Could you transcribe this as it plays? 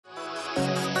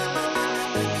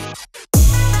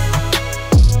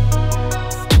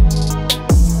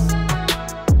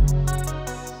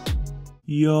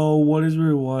Yo, what is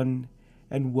everyone,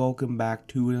 and welcome back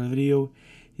to another video.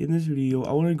 In this video,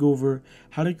 I want to go over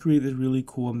how to create this really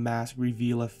cool mask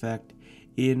reveal effect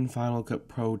in Final Cut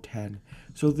Pro 10.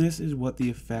 So this is what the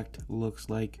effect looks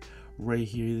like right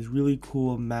here. This really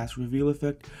cool mask reveal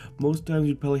effect. Most times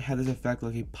you'd probably have this effect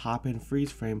like a pop-in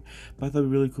freeze frame, but I thought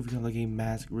it'd be really cool if you have like a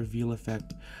mask reveal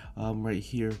effect right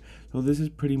here. So this is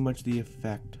pretty much the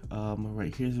effect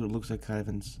right here. So it looks like kind of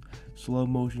in slow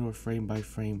motion or frame by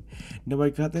frame. Now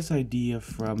I got this idea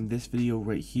from this video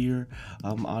right here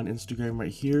on Instagram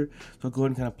right here. So I'll go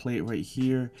ahead and kind of play it right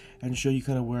here and show you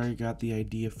kind of where I got the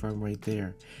idea from right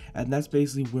there. And that's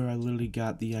basically where I literally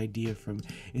got the idea from.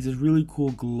 Is this really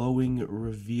cool glowing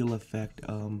reveal effect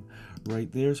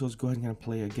right there. So let's go ahead and kind of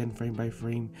play it again frame by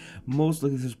frame. Most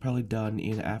likely this is probably done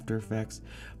in After Effects,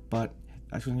 but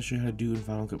I'm going to show you how to do it in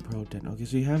Final Cut Pro 10. Okay,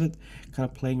 so you have it kind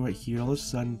of playing right here. All of a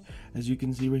sudden, as you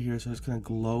can see right here, so it's kind of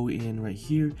glow in right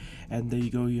here, and there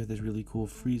you go. You have this really cool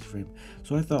freeze frame.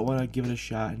 So I thought, why not give it a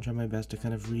shot and try my best to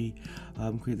kind of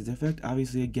create this effect.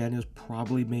 Obviously, again, it was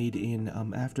probably made in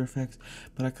After Effects,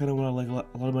 but I kind of want to, like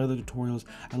a lot of my other tutorials,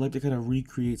 I like to kind of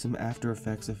recreate some After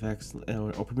Effects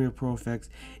or Premiere Pro effects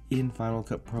in Final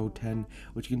Cut Pro 10,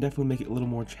 which can definitely make it a little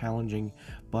more challenging,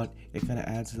 but it kind of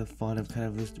adds to the fun of kind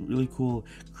of this really cool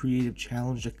creative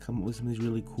challenge to come up with some of these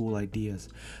really cool ideas.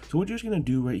 So what you're just going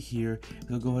to do right here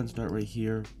is I'll go ahead and start right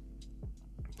here.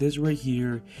 This right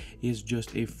here is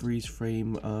just a freeze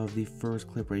frame of the first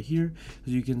clip right here.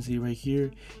 As you can see right here,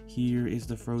 here is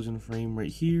the frozen frame right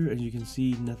here, and you can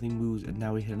see nothing moves, and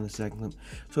now we hit on the second clip.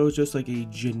 So it's just like a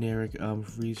generic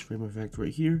freeze frame effect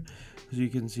right here. As you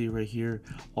can see right here,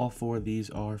 all four of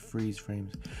these are freeze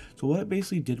frames. So what I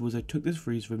basically did was I took this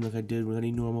freeze frame like I did with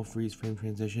any normal freeze frame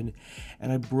transition,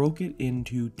 and I broke it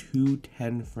into two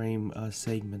 10-frame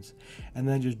segments, and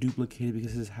then I just duplicated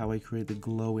because this is how I create the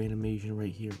glow animation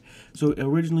right here. So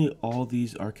originally all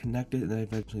these are connected, and then I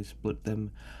eventually split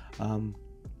them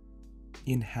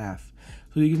in half.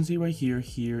 So you can see right here,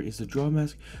 here is the draw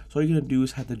mask. So all you're gonna do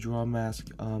is have the draw mask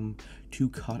to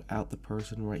cut out the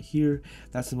person right here.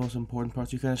 That's the most important part.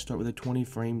 So you kind of start with a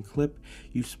 20-frame clip,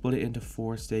 you split it into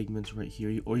 4 segments right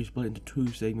here, or you split it into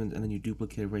 2 segments and then you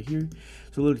duplicate it right here.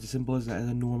 So literally as simple as that. As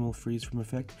a normal freeze frame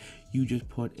effect, you just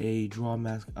put a draw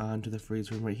mask onto the freeze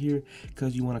frame right here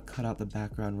because you want to cut out the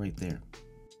background right there.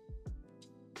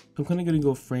 So I'm kind of going to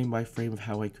go frame by frame of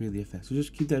how I create the effect. So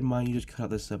just keep that in mind, you just cut out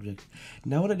the subject.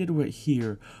 Now what I did right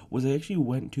here was I actually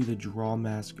went to the draw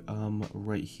mask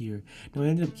right here. Now I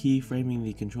ended up keyframing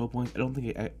the control points. I don't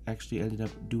think I actually ended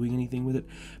up doing anything with it,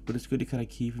 but it's good to kind of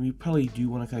keyframe. You probably do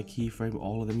want to kind of keyframe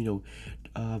all of them, you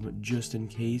know, just in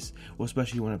case. Well,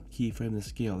 especially you want to keyframe the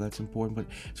scale, that's important, but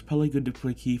it's probably good to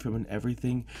put a keyframe on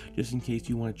everything just in case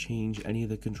you want to change any of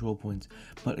the control points.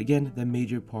 But again, the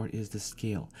major part is the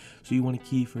scale. So you want to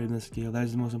keyframe the scale, that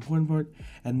is the most important part,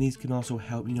 and these can also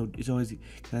help, you know, it's always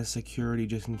kind of security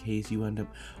just in case you end up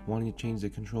wanting to change the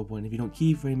control point. If you don't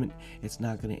keyframe it, it's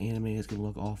not going to animate, it's going to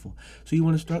look awful. So you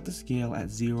want to start the scale at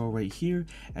 0 right here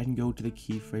and go to the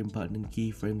keyframe button and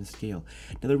keyframe the scale.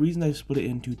 Now the reason I split it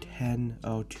into 2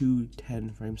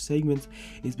 10-frame segments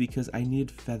is because I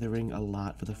needed feathering a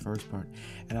lot for the first part,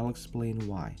 and I'll explain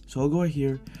why. So I'll go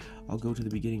here, I'll go to the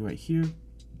beginning right here,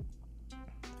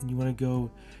 and you want to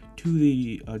go to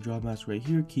the draw mask right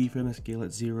here, keyframe the scale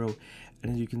at 0,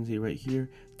 and as you can see right here,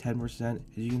 10%. As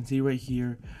you can see right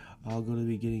here, I'll go to the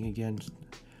beginning again.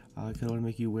 I kind of want to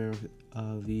make you aware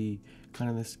of the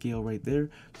kind of the scale right there.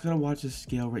 So kind of watch this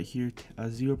scale right here,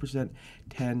 0%,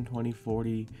 10, 20,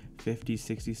 40, 50,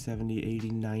 60, 70, 80,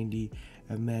 90,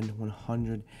 and then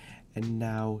 100, and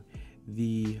now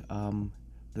the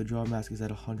draw mask is at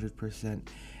 100%.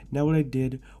 Now what I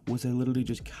did was I literally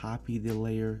just copied the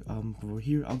layer over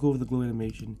here. I'll go over the glow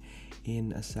animation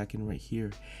in a second right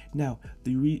here. Now,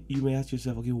 you may ask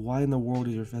yourself, okay, why in the world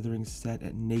is your feathering set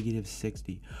at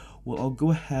 -60? Well, I'll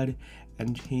go ahead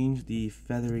and change the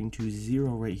feathering to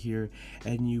 0 right here,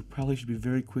 and you probably should be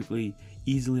very quickly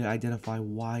easily identify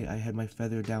why I had my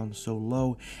feather down so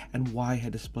low and why I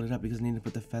had to split it up, because I needed to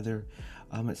put the feather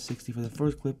at 60 for the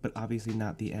first clip, but obviously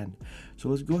not the end. So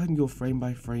let's go ahead and go frame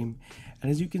by frame,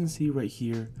 and as you can see right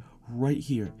here,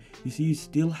 you see you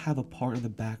still have a part of the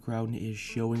background is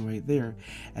showing right there,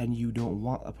 and you don't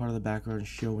want a part of the background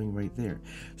showing right there.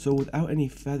 So without any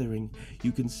feathering,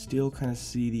 you can still kind of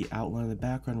see the outline of the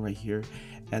background right here,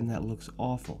 and that looks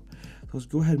awful. So let's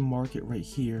go ahead and mark it right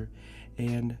here,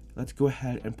 and let's go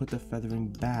ahead and put the feathering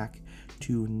back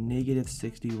to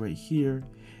 -60 right here,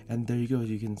 and there you go. As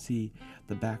you can see,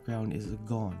 the background is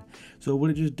gone. So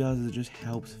what it just does is it just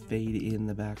helps fade in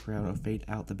the background or fade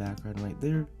out the background right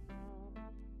there.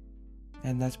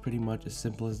 And that's pretty much as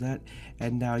simple as that.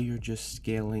 And now you're just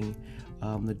scaling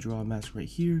the draw mask right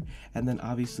here, and then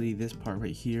obviously this part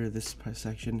right here, this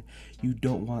section, you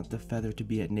don't want the feather to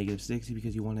be at -60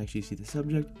 because you want to actually see the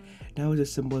subject. Now it's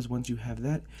as simple as, once you have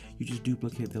that, you just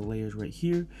duplicate the layers right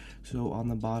here. So on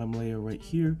the bottom layer right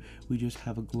here, we just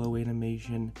have a glow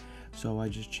animation. So I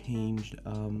just changed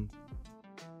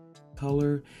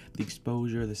color, the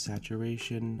exposure, the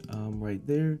saturation right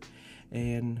there,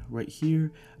 and right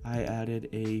here I added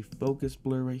a focus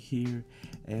blur right here,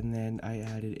 and then I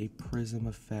added a prism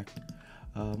effect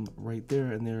right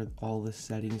there, and there are all the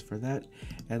settings for that.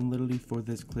 And literally for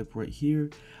this clip right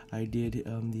here, I did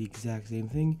the exact same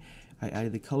thing. I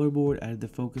added the color board, added the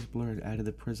focus blur, and added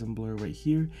the prism blur right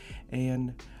here,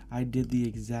 and I did the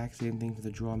exact same thing for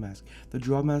the draw mask. The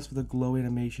draw mask for the glow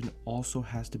animation also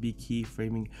has to be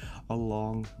keyframing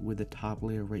along with the top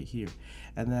layer right here.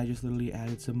 And then I just literally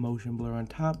added some motion blur on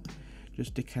top,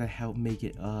 just to kind of help make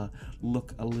it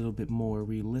look a little bit more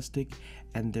realistic.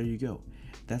 And there you go.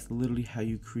 That's literally how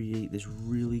you create this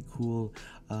really cool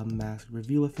mask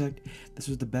reveal effect. This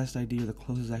was the best idea, the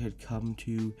closest I could come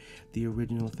to the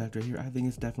original effect right here. I think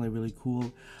it's definitely really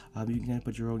cool. You can kind of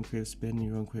put your own creative spin and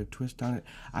your own creative twist on it.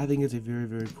 I think it's a very,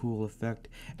 very cool effect,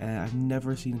 and I've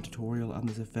never seen a tutorial on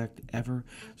this effect ever,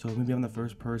 so maybe I'm the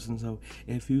first person. So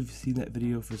if you've seen that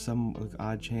video for some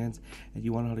odd chance and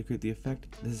you want to know how to create the effect,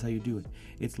 this is how you do it.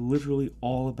 It's literally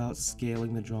all about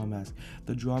scaling the draw mask.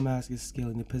 The draw mask is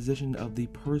scaling. The position of the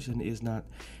person is not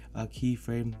a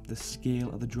keyframe. The scale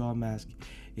of the draw mask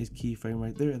is keyframe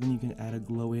right there, and then you can add a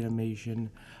glow animation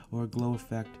or a glow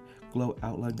effect, glow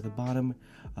outline to the bottom.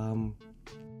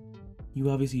 You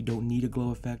obviously don't need a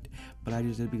glow effect, but I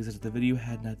just did because that's what the video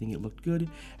had and I think it looked good.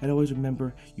 And always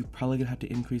remember, you're probably gonna have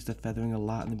to increase the feathering a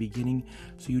lot in the beginning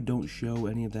so you don't show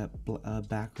any of that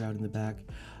background in the back.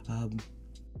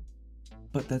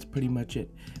 But that's pretty much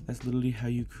it. That's literally how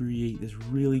you create this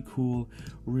really cool,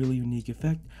 really unique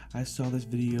effect. I saw this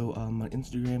video on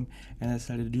Instagram and I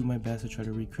decided to do my best to try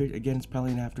to recreate. Again, it's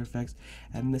probably in After Effects,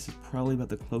 and this is probably about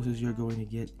the closest you're going to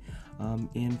get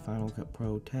in Final Cut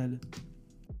Pro 10.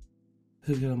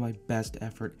 This is kind of my best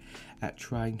effort at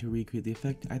trying to recreate the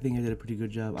effect. I think I did a pretty good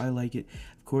job. I like it.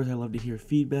 Of course, I love to hear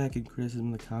feedback and criticism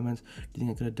in the comments. Do you think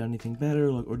I could have done anything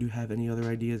better, or do you have any other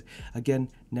ideas? Again,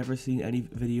 never seen any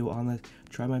video on this.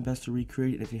 Try my best to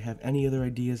recreate it. If you have any other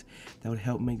ideas that would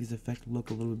help make this effect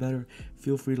look a little better,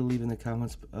 feel free to leave in the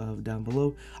comments down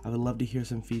below. I would love to hear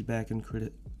some feedback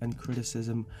and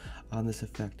criticism on this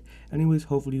effect. Anyways,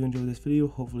 hopefully you enjoyed this video.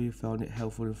 Hopefully you found it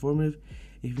helpful and informative.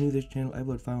 If you're new to this channel, I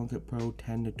upload Final Cut Pro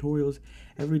 10 tutorials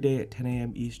every day at 10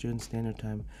 a.m. Eastern Standard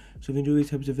Time. So if you enjoy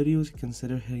these types of videos,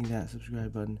 consider hitting that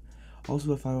subscribe button.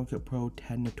 Also, a Final Cut Pro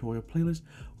 10 tutorial playlist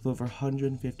with over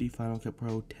 150 Final Cut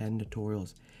Pro 10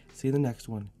 tutorials. See you in the next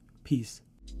one. Peace.